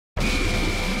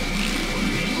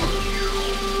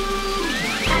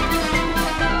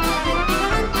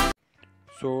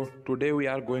So today we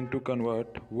are going to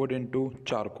convert wood into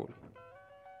charcoal.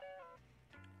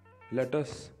 Let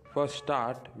us first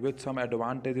start with some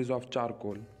advantages of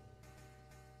charcoal.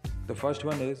 The first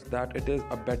one is that it is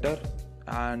a better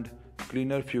and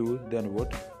cleaner fuel than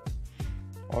wood.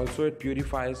 Also, it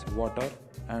purifies water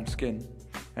and skin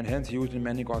and hence used in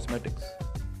many cosmetics.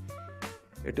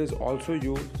 It is also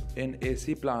used in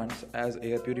AC plants as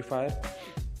air purifier,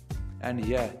 and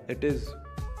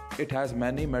it has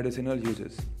many medicinal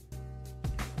uses.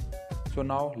 So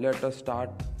now let us start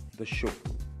the show.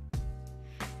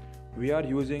 We are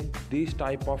using these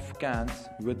type of cans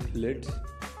with lids.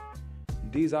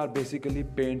 These are basically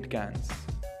paint cans.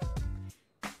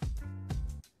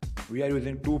 We are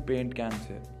using 2 paint cans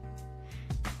here.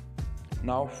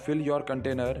 Now fill your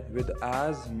container with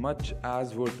as much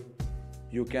as wood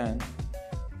you can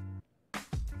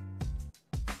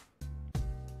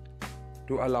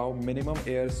to allow minimum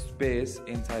air space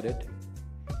inside it,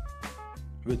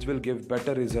 which will give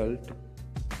better result.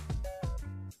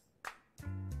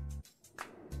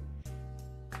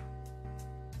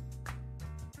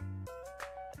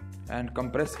 And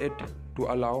compress it to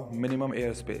allow minimum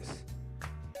air space.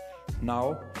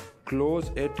 Now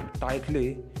close it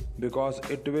tightly because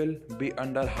it will be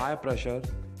under high pressure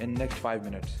in next 5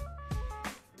 minutes.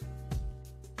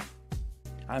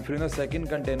 I am filling a second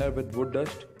container with wood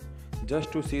dust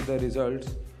just to see the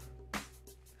results.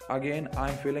 Again, I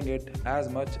am filling it as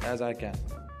much as I can.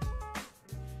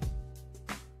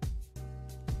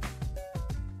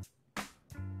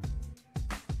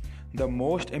 The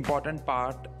most important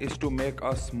part is to make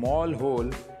a small hole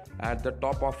at the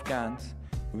top of cans,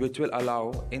 which will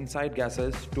allow inside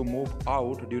gases to move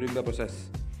out during the process.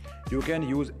 You can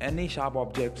use any sharp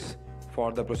objects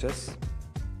for the process.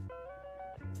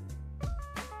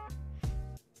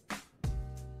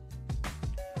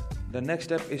 The next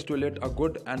step is to lit a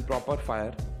good and proper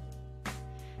fire.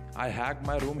 I hacked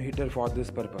my room heater for this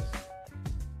purpose.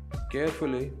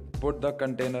 Carefully put the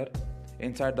container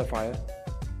inside the fire.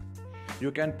 You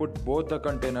can put both the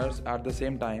containers at the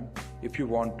same time if you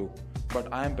want to, but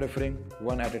I am preferring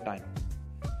one at a time.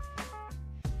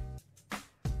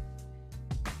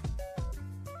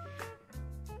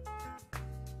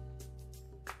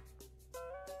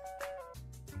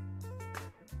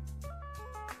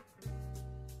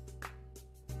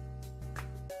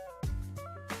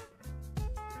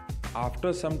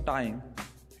 After some time,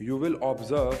 you will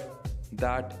observe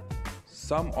that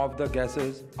some of the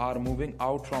gases are moving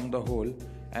out from the hole,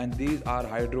 and these are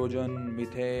hydrogen,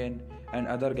 methane and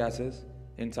other gases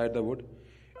inside the wood.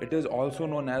 It is also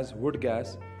known as wood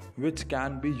gas, which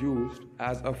can be used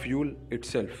as a fuel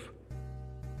itself.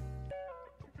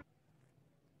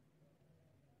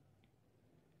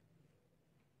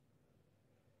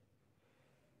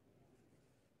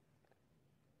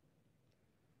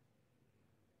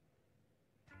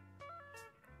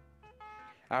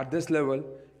 At this level,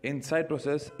 inside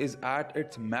process is at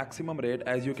its maximum rate.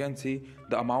 As you can see,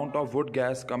 the amount of wood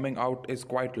gas coming out is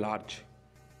quite large.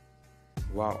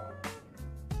 Wow.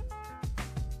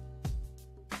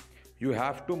 You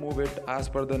have to move it as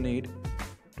per the need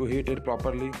to heat it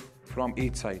properly from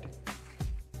each side.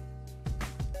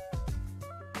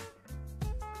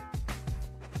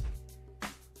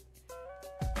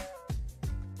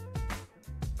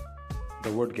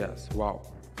 The wood gas, wow.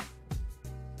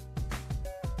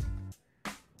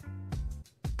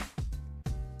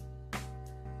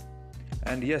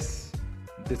 And yes,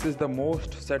 this is the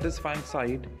most satisfying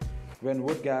sight when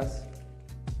wood gas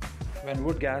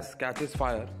catches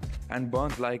fire and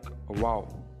burns like wow.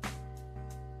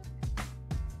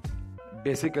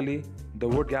 Basically, the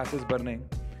wood gas is burning,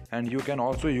 and you can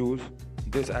also use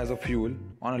this as a fuel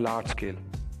on a large scale.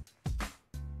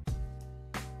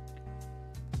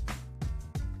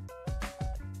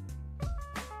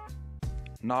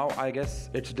 Now I guess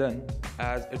it's done,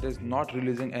 as it is not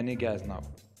releasing any gas now.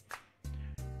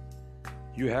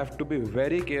 You have to be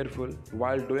very careful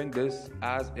while doing this,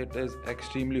 as it is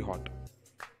extremely hot.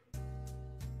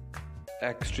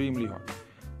 Extremely hot.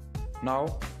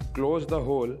 Now close the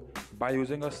hole by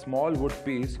using a small wood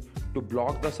piece to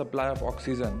block the supply of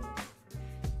oxygen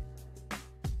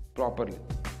properly.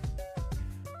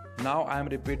 Now I am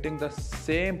repeating the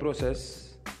same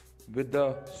process with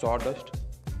the sawdust.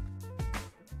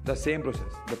 The same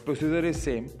process. The procedure is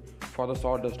same for the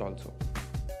sawdust also.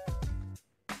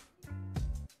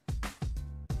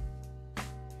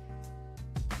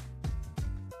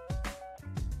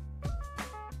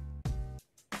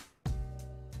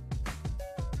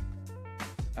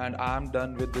 And I am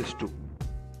done with this too.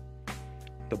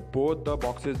 Both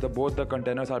the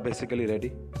containers are basically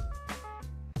ready.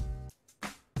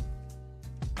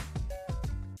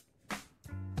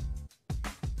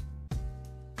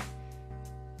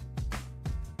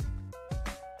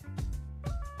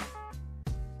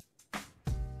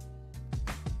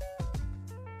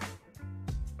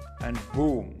 and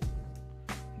boom,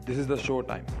 this is the show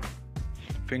time.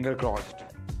 Finger crossed.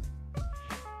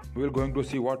 We're going to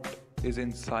see what is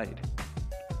inside.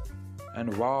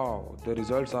 And wow, the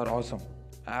results are awesome.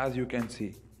 As you can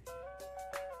see,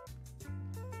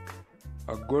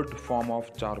 a good form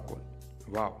of charcoal.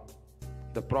 Wow,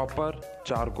 the proper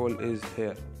charcoal is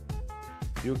here.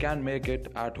 You can make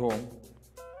it at home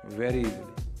very easily.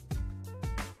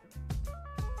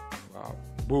 Wow,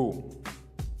 boom.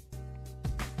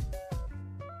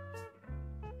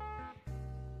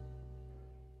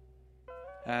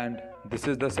 And this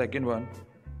is the second one.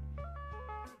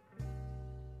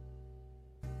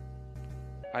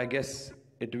 I guess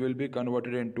it will be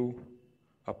converted into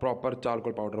a proper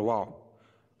charcoal powder. Wow,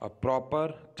 a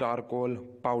proper charcoal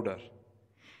powder.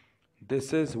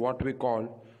 This is what we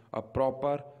call a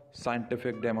proper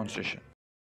scientific demonstration.